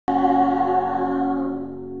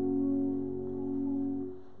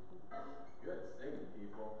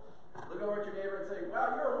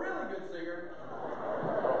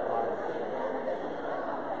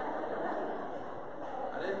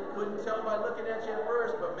looking at you at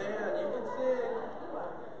first, but man, you can sing.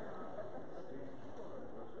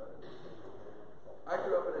 I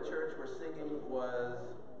grew up in a church where singing was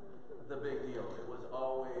the big deal. It was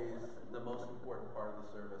always the most important part of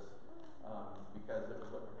the service because it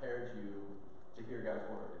was what prepared you to hear God's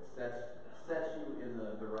word. It sets you in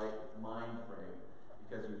the right mind frame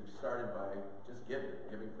because you started by just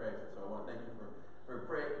giving praise. So I want to thank you for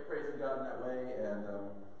praising God in that way, and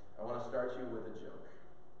I want to start you with a joke.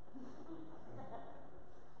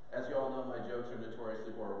 As you all know, my jokes are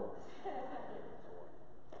notoriously horrible.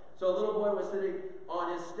 So a little boy was sitting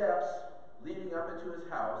on his steps leading up into his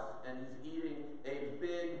house, and he's eating a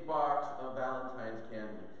big box of Valentine's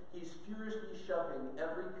candy. He's furiously shoving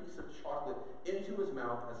every piece of chocolate into his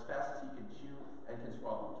mouth as fast as he can chew and can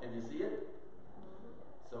swallow. Can you see it?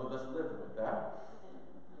 Some of us live with that.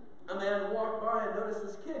 A man walked by and noticed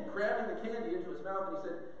this kid cramming the candy into his mouth, and he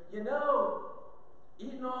said, "You know,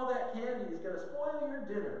 eating all that candy is going to spoil your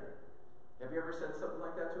dinner." Have you ever said something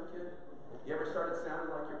like that to a kid? You ever started sounding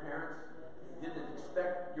like your parents? Didn't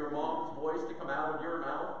expect your mom's voice to come out of your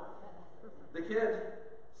mouth? The kid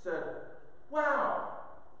said, "Wow,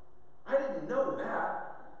 I didn't know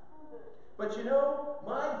that. But you know,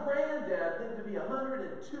 my granddad lived to be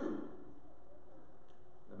 102.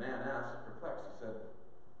 The man asked, perplexed, he said,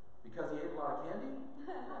 "Because he ate a lot of candy?"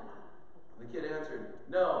 The kid answered,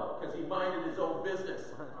 "No, because he minded his own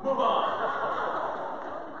business. Move on."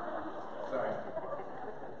 Sorry.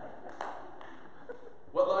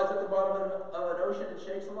 What lies at the bottom of an ocean and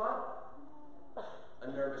shakes a lot? A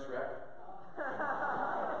nervous wreck.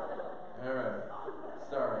 All right.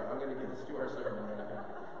 Sorry, I'm going to give this to our sermon right now.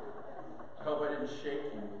 I hope I didn't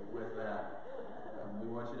shake you with that. We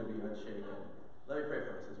want you to be unshaken. Let me pray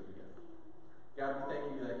for us as we begin. God, we thank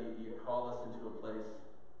you that you call us into a place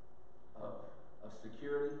of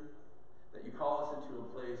security, that you call us into a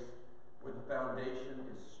place where the foundation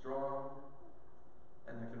is strong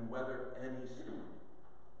and that can weather any storm.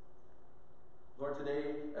 Lord,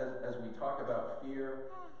 today, as we talk about fear,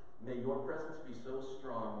 may your presence be so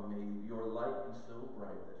strong, may your light be so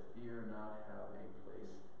bright that fear not have a place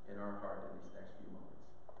in our heart in these next few moments.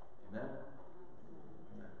 Amen?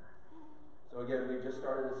 Amen. So again, we've just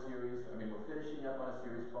started a series. We're finishing up on a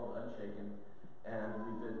series called Unshaken, and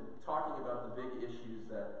we've been talking about the big issues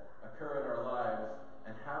that occur in our lives,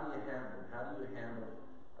 and how do you handle them? How do you handle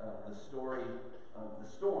the story of the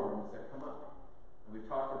storms that come up? We've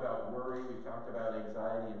talked about worry, we've talked about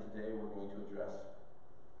anxiety, and today we're going to address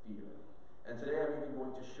fear. And today I'm even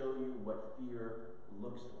going to show you what fear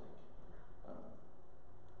looks like.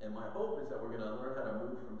 And my hope is that we're going to learn how to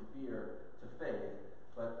move from fear to faith,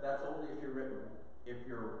 but that's only if you're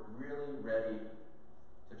really ready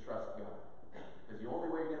to trust God. Because the only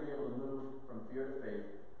way you're going to be able to move from fear to faith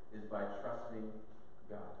is by trusting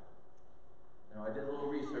God. Now, I did a little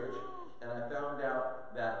research, and I found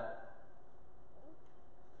out that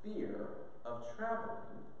fear of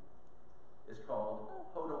traveling is called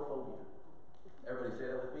hodophobia. Everybody say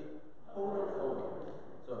that with me? Hodophobia.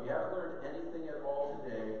 So if you haven't learned anything at all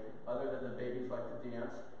today, other than the babies like to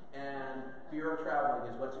dance, and fear of traveling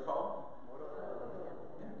is what's it called? Hodophobia.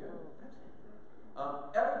 Yeah, good.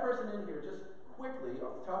 Excellent. Every person in here, just quickly,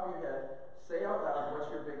 off the top of your head, say out loud, what's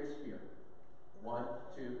your biggest fear? 1,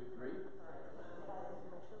 2, 3.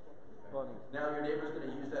 Now your neighbor's going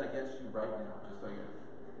to use that against you right now, just so you know.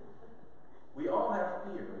 We all have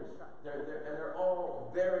fears, and they're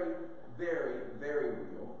all very, very, very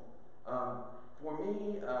real. For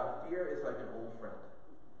me, fear is like an old friend.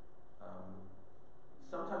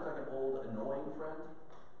 Sometimes like an old annoying friend.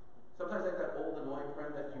 Sometimes like that old annoying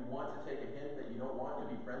friend that you want to take a hint that you don't want to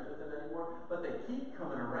be friends with them anymore, but they keep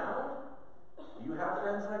coming around. Do you have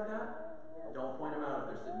friends like that? Don't point them out if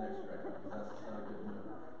they're sitting next to you right now, because that's just not a good move.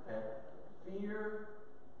 Okay? Fear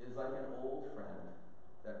is like an old friend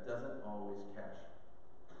that doesn't always catch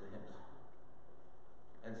the hint.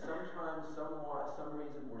 And sometimes, some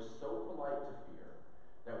reason, we're so polite to fear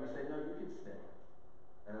that we say, "No, you can stay."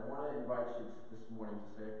 And I want to invite you this morning to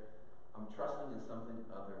say, "I'm trusting in something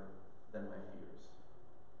other than my fears."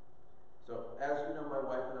 So, as you know, my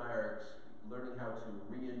wife and I are learning how to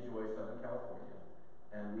re-enjoy Southern California,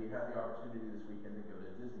 and we had the opportunity this weekend to go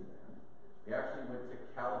to Disneyland. We actually went to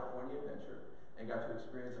California Adventure and got to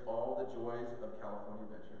experience all the joys of California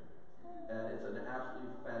Adventure. And it's an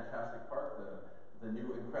absolutely fantastic park. The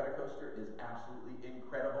new Incredicoaster is absolutely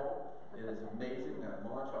incredible. It is amazing, that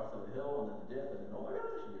launch off the hill and then the dip, and then oh my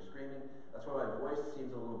gosh, and you're screaming. That's why my voice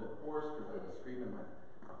seems a little bit hoarse, because I was screaming my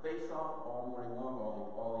face off all morning long,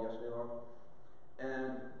 all yesterday long.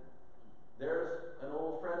 And there's an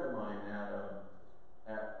old friend of mine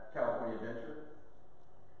at California Adventure.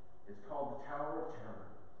 It's called the Tower of Terror.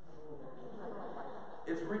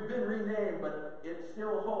 It's been renamed, but it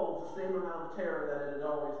still holds the same amount of terror that it had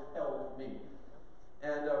always held me.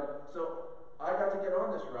 And so I got to get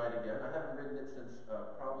on this ride again. I haven't ridden it since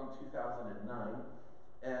probably 2009.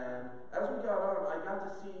 And as we got on, I got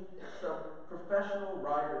to see some professional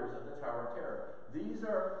riders of the Tower of Terror. These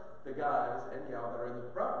are the guys and gals that are in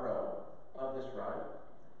the front row of this ride.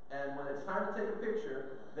 And when it's time to take a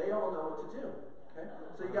picture, they all know what to do. Okay?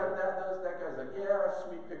 So you got that guy's like, yeah,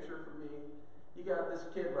 sweet picture for me. You got this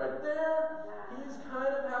kid right there. He's kind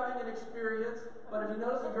of having an experience, but if you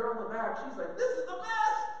notice the girl in the back, she's like, this is the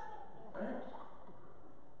best! Right?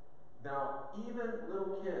 Now, even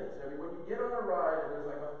little kids, I mean, when you get on a ride and there's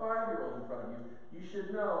like a 5-year-old in front of you, you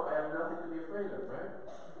should know I have nothing to be afraid of, right?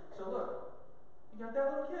 So look, you got that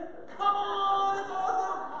little kid. Come on, it's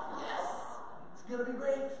awesome! Yes! It's gonna be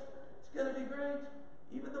great. It's gonna be great.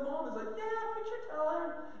 Even the mom is like, yeah, picture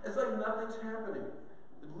time. It's like nothing's happening.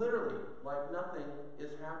 Literally, like nothing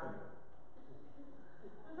is happening.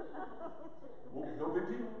 Well, no big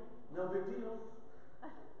deal. No big deal.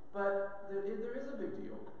 But there is a big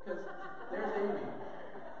deal, because there's Amy.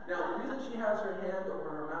 Now, the reason she has her hand over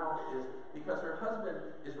her mouth is because her husband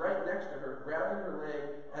is right next to her, grabbing her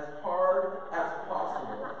leg as hard as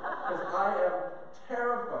possible, because I am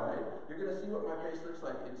terrified. You're going to see what my face looks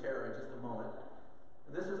like in terror in just a moment.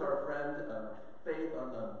 This is our friend, Faith,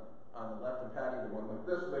 on the left, and Patty, the one like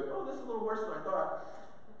this, like, oh, this is a little worse than I thought.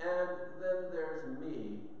 And then there's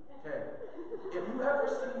me. Okay. If you ever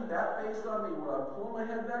seen that face on me where I'm pulling my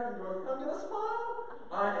head back and going, I'm going to smile,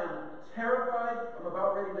 I am terrified. I'm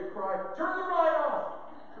about ready to cry. Turn the ride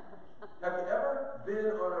off! Have you ever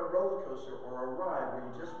been on a roller coaster or a ride where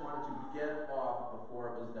you just wanted to get off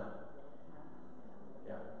before it was done?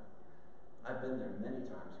 Yeah. I've been there many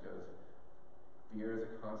times because fear is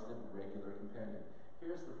a constant, regular companion.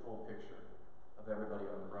 Here's the full picture of everybody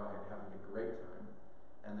on the ride having a great time.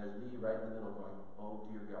 And there's me right in the middle going, oh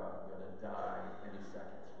dear God, I'm going to die any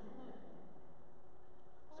second.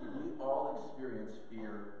 See, we all experience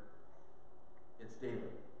fear. It's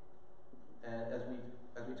daily. And as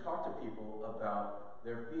we talk to people about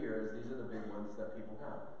their fears, these are the big ones that people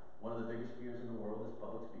have. One of the biggest fears in the world is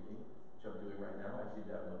public speaking, which I'm doing right now. I seem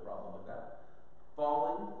to have no problem with that.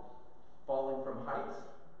 Falling from heights,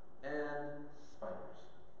 and spiders.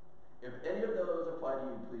 If any of those apply to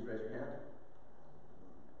you, please raise your hand.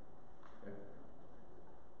 Okay.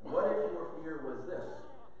 What if your fear was this?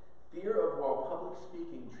 Fear of, while public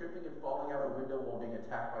speaking, tripping and falling out a window while being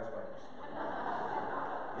attacked by spiders.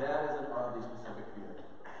 That is an oddly specific fear.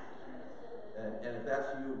 And if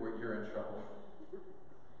that's you, you're in trouble.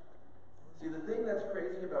 See, the thing that's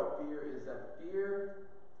crazy about fear is that fear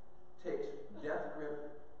takes death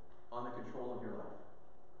grip on the control of your life.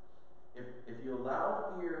 If you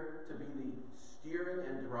allow fear to be the steering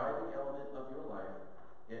and driving element of your life,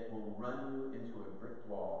 it will run you into a brick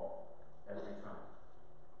wall every time.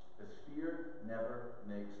 Because fear never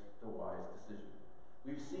makes the wise decision.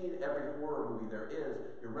 We've seen every horror movie there is.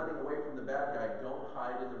 You're running away from the bad guy. Don't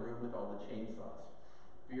hide in the room with all the chainsaws.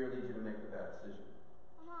 Fear leads you to make the bad decision.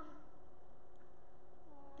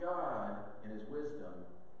 God, in his wisdom,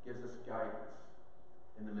 gives us guidance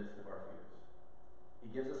in the midst of our fears. He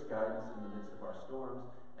gives us guidance in the midst of our storms,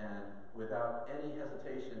 and without any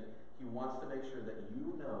hesitation, he wants to make sure that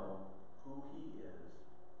you know who he is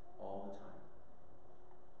all the time.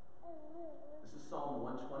 This is Psalm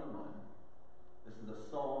 121. This is a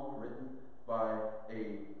psalm written by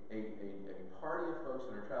a party of folks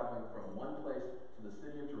that are traveling from one place to the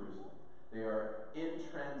city of Jerusalem. They are in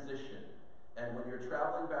transition. And when you're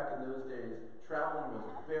traveling back in those days, traveling was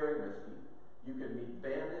very risky. You could meet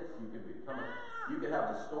bandits, you could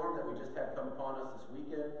have the storm that we just had come upon us this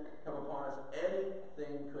weekend, come upon us.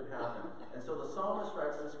 Anything could happen. And so the psalmist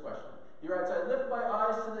writes this question. He writes, I lift my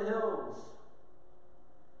eyes to the hills.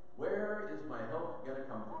 Where is my help going to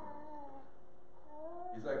come from?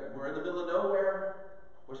 He's like, we're in the middle of nowhere.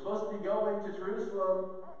 We're supposed to be going to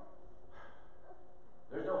Jerusalem.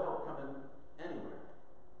 There's no help coming anywhere.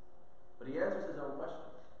 But he answers his own question.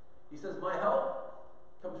 He says, my help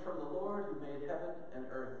comes from the Lord who made heaven and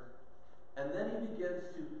earth. And then he begins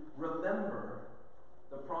to remember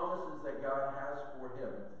the promises that God has for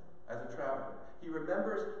him as a traveler. He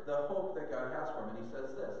remembers the hope that God has for him. And he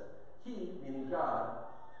says this, he, meaning God,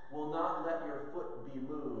 will not let your foot be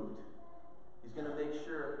moved. He's going to make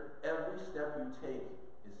sure every step you take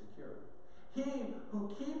is secure. He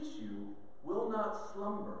who keeps you will not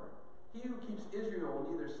slumber. He who keeps Israel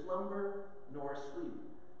will neither slumber nor sleep.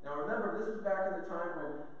 Now remember, this is back in the time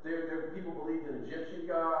when people believed in Egyptian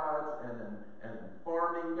gods and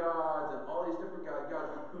farming gods and all these different gods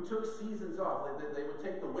who took seasons off. They would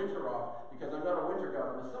take the winter off, because I'm not a winter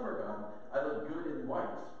god, I'm a summer god. I look good in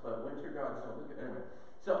whites, but winter gods don't look good. Anyway,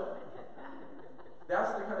 so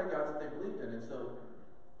that's the kind of gods that they believed in. And so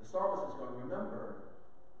the psalmist is going, remember,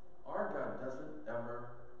 our God doesn't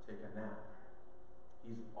ever take a nap.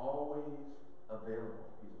 He's always available.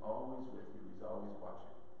 He's always with you. He's always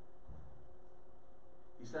watching.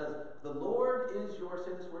 He says, the Lord is your,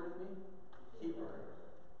 say this word with me, keeper.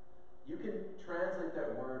 You can translate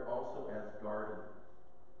that word also as guardian.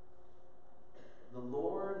 The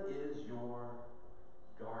Lord is your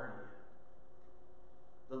guardian.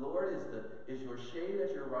 The Lord is your shade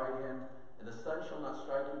at your right hand, and the sun shall not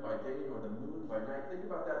strike you by day, nor the moon by night. Think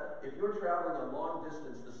about that. If you're traveling a long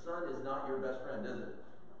distance, the sun is not your best friend, is it?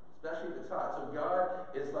 Especially if it's hot. So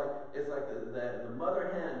God is like the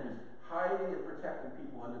mother hen who's hiding and protecting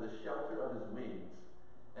people under the shelter of his wings.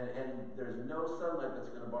 And there's no sunlight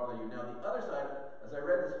that's going to bother you. Now, the other side, as I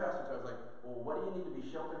read this passage, I was like, well, what do you need to be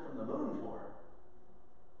sheltered from the moon for?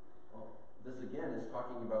 Well, this again is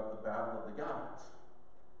talking about the battle of the gods.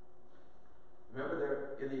 Remember,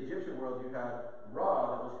 there in the Egyptian world, you had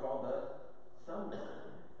Ra, that was called the sun god,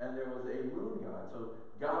 and there was a moon god. So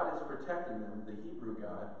God is protecting them, the Hebrew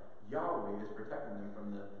God. Yahweh is protecting them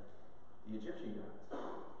from the Egyptian gods.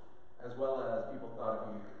 As well as people thought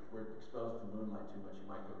if you were exposed to moonlight too much, you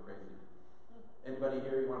might go crazy. Anybody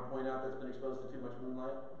here you want to point out that's been exposed to too much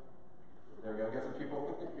moonlight? There we go. Get some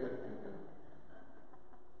people. Good.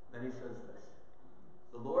 Then he says this.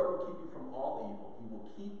 The Lord will keep you from all evil. He will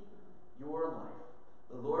keep your life.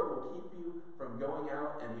 The Lord will keep you from going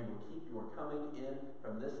out, and he will keep your coming in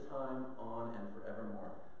from this time on and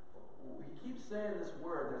forevermore. He keeps saying this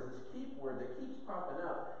word. There's this keep word that keeps popping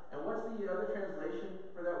up. And what's the other translation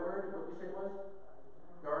for that word? What we say it was?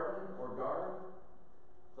 Guardian or guard.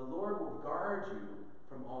 The Lord will guard you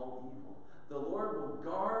from all evil. The Lord will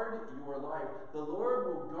guard your life. The Lord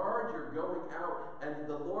will guard your going out. And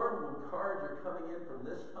the Lord will guard your coming in from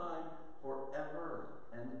this time forever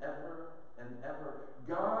and ever and ever.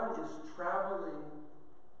 God is traveling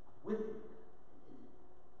with you.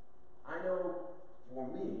 I know for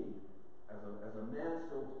me, as a man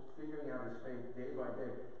still figuring out his faith day by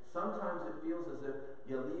day, sometimes it feels as if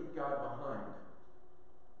you leave God behind.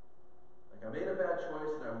 Like I made a bad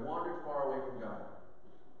choice and I wandered far away from God.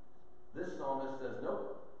 This psalmist says,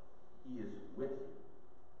 nope, he is with you.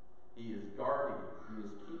 He is guarding you. He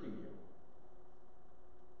is keeping you.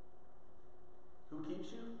 Who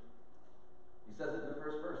keeps you? He says it in the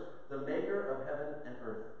first verse. The maker of heaven and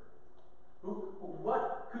earth.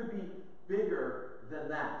 What could be bigger than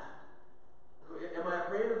that? Am I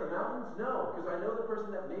afraid of the mountains? No, because I know the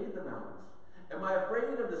person that made the mountains. Am I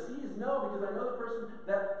afraid of the seas? No, because I know the person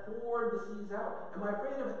that poured the seas out. Am I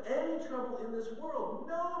afraid of any trouble in this world?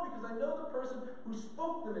 No, because I know the person who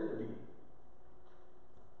spoke them into being.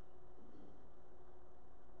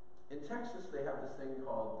 In Texas, they have this thing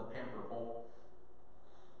called the pamper pole.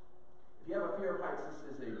 If you have a fear of heights, this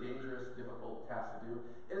is a dangerous, difficult task to do.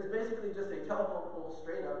 It is basically just a telephone pole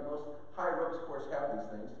straight up. Most high ropes course have these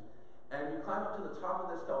things. And you climb up to the top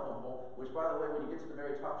of this telephone pole, which, by the way, when you get to the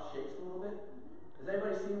very top, shakes a little bit. Has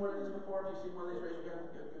anybody seen one of these before? If you've seen one of these, raise your hand.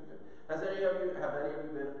 Good. Have any of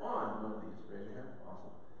you been on one of these? Raise your hand.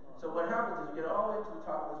 Awesome. So what happens is you get all the way to the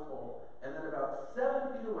top of this pole, and then about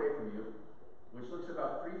 7 feet away from you, which looks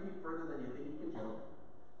about 3 feet further than you think you can jump,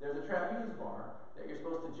 there's a trapeze bar that you're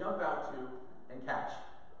supposed to jump out to and catch.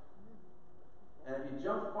 And if you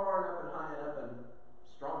jump far enough and high enough and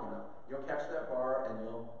strong enough, you'll catch that bar and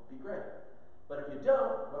you'll be great. But if you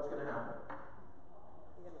don't, what's going to happen?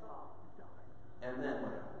 You're going to fall. And then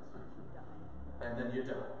what happens? And then you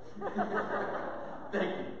die.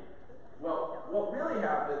 Thank you. Well, what really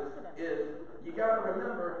happens is you got to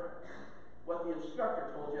remember what the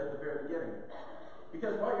instructor told you at the very beginning.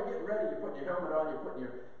 Because while you're getting ready, you're putting your helmet on,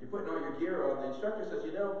 you're putting all your gear on. The instructor says,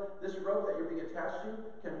 you know, this rope that you're being attached to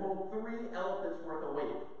can hold 3 elephants worth of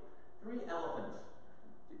weight. 3 elephants.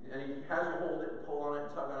 And he has you hold it and pull on it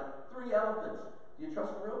and tug on it. 3 elephants. Do you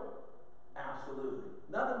trust the rope? Absolutely.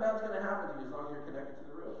 Nothing bad's going to happen to you as long as you're connected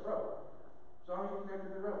to the rope. As long as you're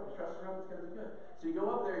connected to the rope, you trust the rope, it's going to be good. So you go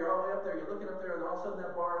up there, you're all the way up there, you're looking up there, and all of a sudden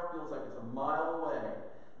that bar feels like it's a mile away.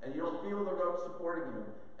 And you don't feel the rope supporting you.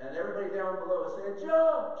 And everybody down below is saying,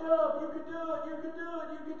 jump, you can do it, you can do it,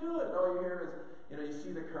 you can do it. And all you hear is, you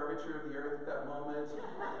see the curvature of the earth at that moment.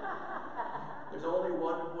 There's only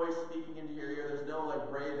one voice speaking into your ear. There's no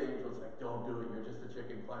brave angel. It's like, don't do it, you're just a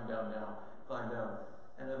chicken, climb down now, climb down.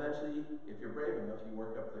 And eventually, if you're brave enough, you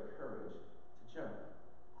work up the courage to jump.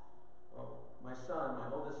 Well, my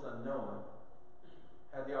oldest son, Noah,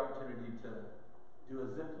 had the opportunity to do a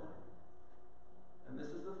zip line. And this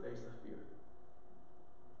is the face of fear.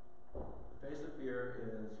 The face of fear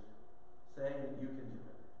is saying that you can do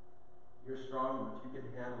it. You're strong enough, you can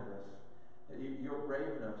handle this. You're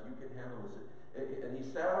brave enough, you can handle this. And he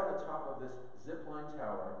sat on the top of this zip line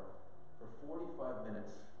tower for 45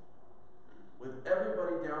 minutes with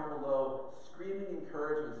everybody down below screaming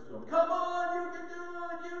encouragements to him. Come on, you can do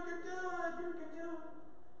it, you can do it, you can do it.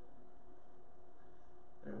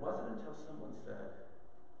 And it wasn't until someone said,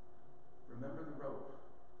 remember the rope.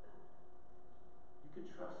 You can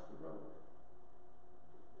trust the rope.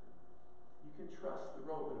 You can trust the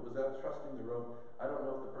rope. And it was that trusting the rope. I don't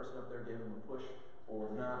know if the person up there gave him a push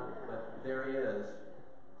or not, but there he is,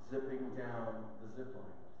 zipping down the zip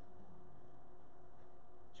line.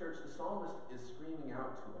 Church, the psalmist is screaming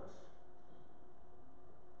out to us.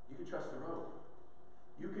 You can trust the rope.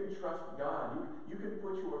 You can trust God. You can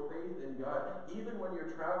put your faith in God. Even when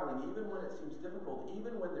you're traveling, even when it seems difficult,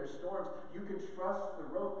 even when there's storms, you can trust the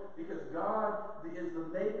rope because God is the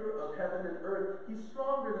maker of heaven and earth. He's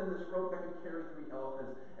stronger than this rope that can carry 3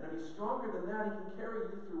 elephants. And if he's stronger than that, he can carry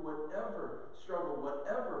you through whatever struggle,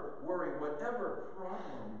 whatever worry, whatever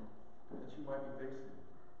problem that you might be facing.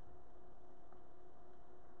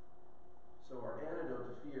 So our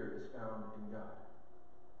antidote to fear is found in God.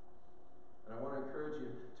 And I want to encourage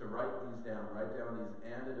you to write these down. Write down these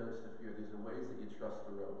antidotes to fear. These are ways that you trust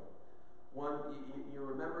the rope. One, you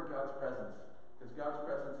remember God's presence. Because God's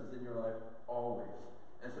presence is in your life always.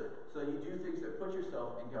 And so you do things that put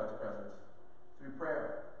yourself in God's presence. Through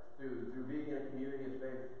prayer. Through being in a community of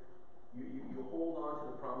faith. You hold on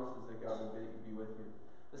to the promises that God will be with you.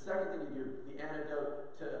 The second thing you do, the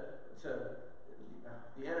antidote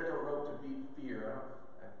rope to beat fear.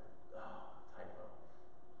 Typo.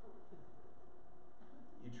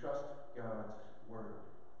 You trust God's word.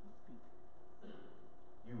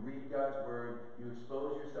 You read God's word. You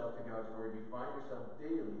expose yourself to God's word. You find yourself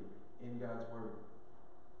daily in God's word.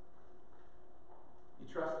 You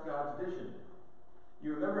trust God's vision.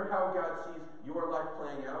 You remember how God sees your life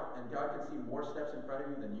playing out, and God can see more steps in front of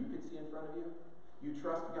you than you can see in front of you. You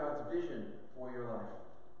trust God's vision for your life.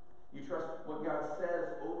 You trust what God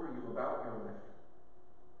says over you about your life.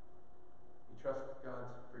 You trust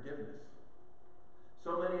God's forgiveness.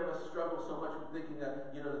 So many of us struggle so much with thinking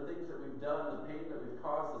that, the things that we've done, the pain that we've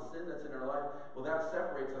caused, the sin that's in our life, well, that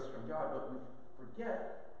separates us from God. But we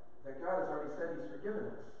forget that God has already said He's forgiven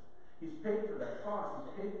us. He's paid for that cost. He's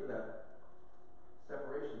paid for that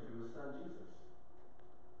separation through His Son, Jesus.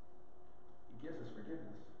 He gives us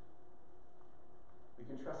forgiveness. We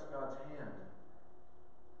can trust God's hand.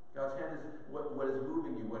 God's hand is what is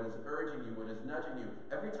moving you, what is urging you, what is nudging you.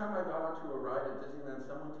 Every time I got onto a ride at Disneyland,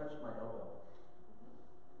 someone touched my elbow.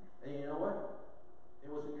 And you know what?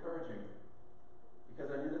 It was encouraging.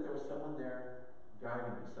 Because I knew that there was someone there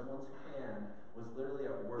guiding me. Someone's hand was literally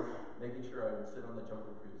at work making sure I would sit on the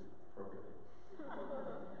Jungle Cruise appropriately.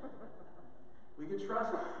 We can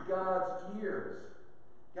trust God's ears.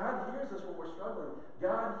 God hears us when we're struggling.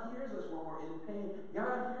 God hears us when we're in pain.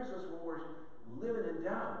 God hears us when we're living in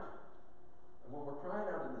doubt. And when we're crying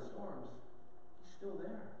out in the storms, He's still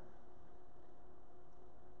there.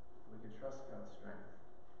 We can trust God's strength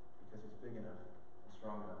because He's big enough and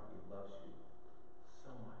strong enough. He loves you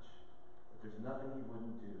so much that there's nothing He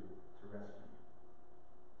wouldn't do to rescue you.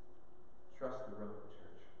 Trust the rope,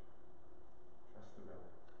 church. Trust the rope.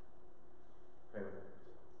 Pray with me.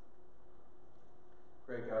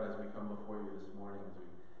 Great God, as we come before you this morning, as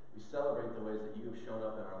we celebrate the ways that you have shown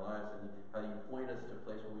up in our lives and how you point us to a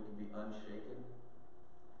place where we can be unshaken.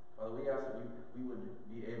 Father, we ask that we would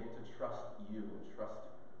be able to trust you and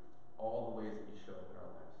trust all the ways that you show up in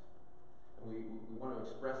our lives. And we want to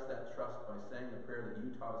express that trust by saying the prayer that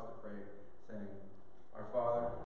you taught us to pray, saying, Our Father,